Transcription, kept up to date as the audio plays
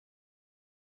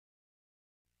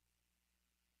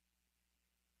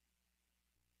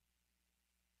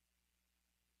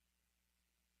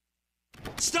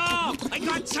Stop! I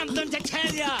got something to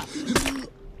tell you!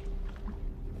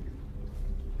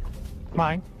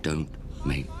 Mine. Don't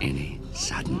make any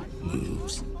sudden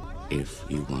moves if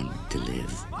you want to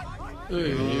live.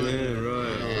 Right.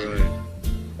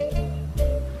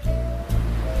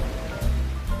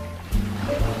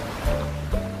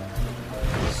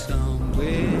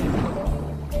 Somewhere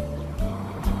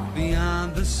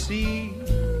beyond the sea,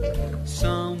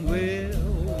 somewhere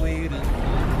waiting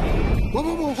for me.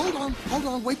 Whoa, hold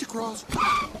on, wait to cross.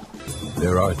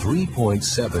 There are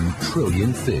 3.7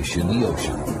 trillion fish in the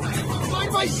ocean.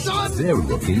 Find my son! They're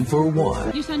looking for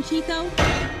one. Your son Chico?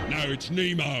 No, it's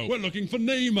Nemo. We're looking for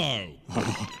Nemo.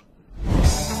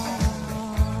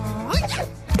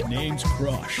 Name's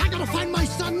Crush. I gotta find my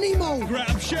son Nemo!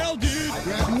 Grab shell, dude.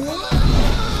 Grab what?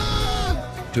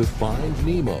 To find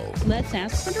Nemo Let's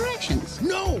ask for directions.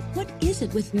 No! What is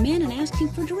it with men and asking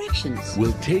for directions?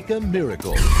 will take a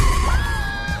miracle.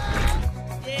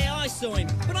 Yeah, I saw him,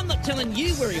 but I'm not telling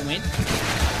you where he went.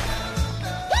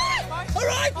 All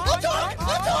right, I'll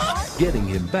talk! Getting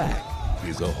him back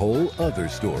is a whole other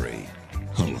story.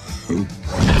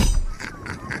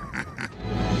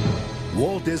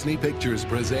 Walt Disney Pictures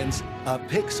presents a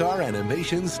Pixar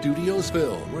Animation Studios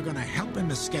film. We're gonna help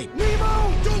him escape.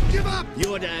 Nemo! Don't give up!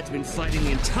 Your dad's been fighting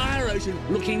the entire ocean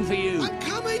looking for you. I'm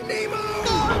coming, Nemo!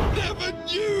 I never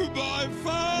knew my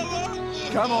father.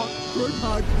 Come on, good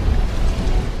hug.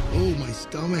 Oh, my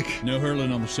stomach. No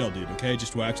hurling on the shell, dude, okay?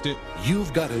 Just waxed it.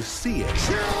 You've got to see it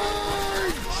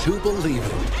Charge! to believe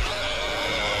it.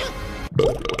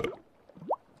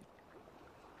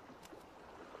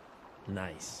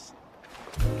 Nice.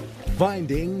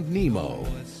 Finding Nemo.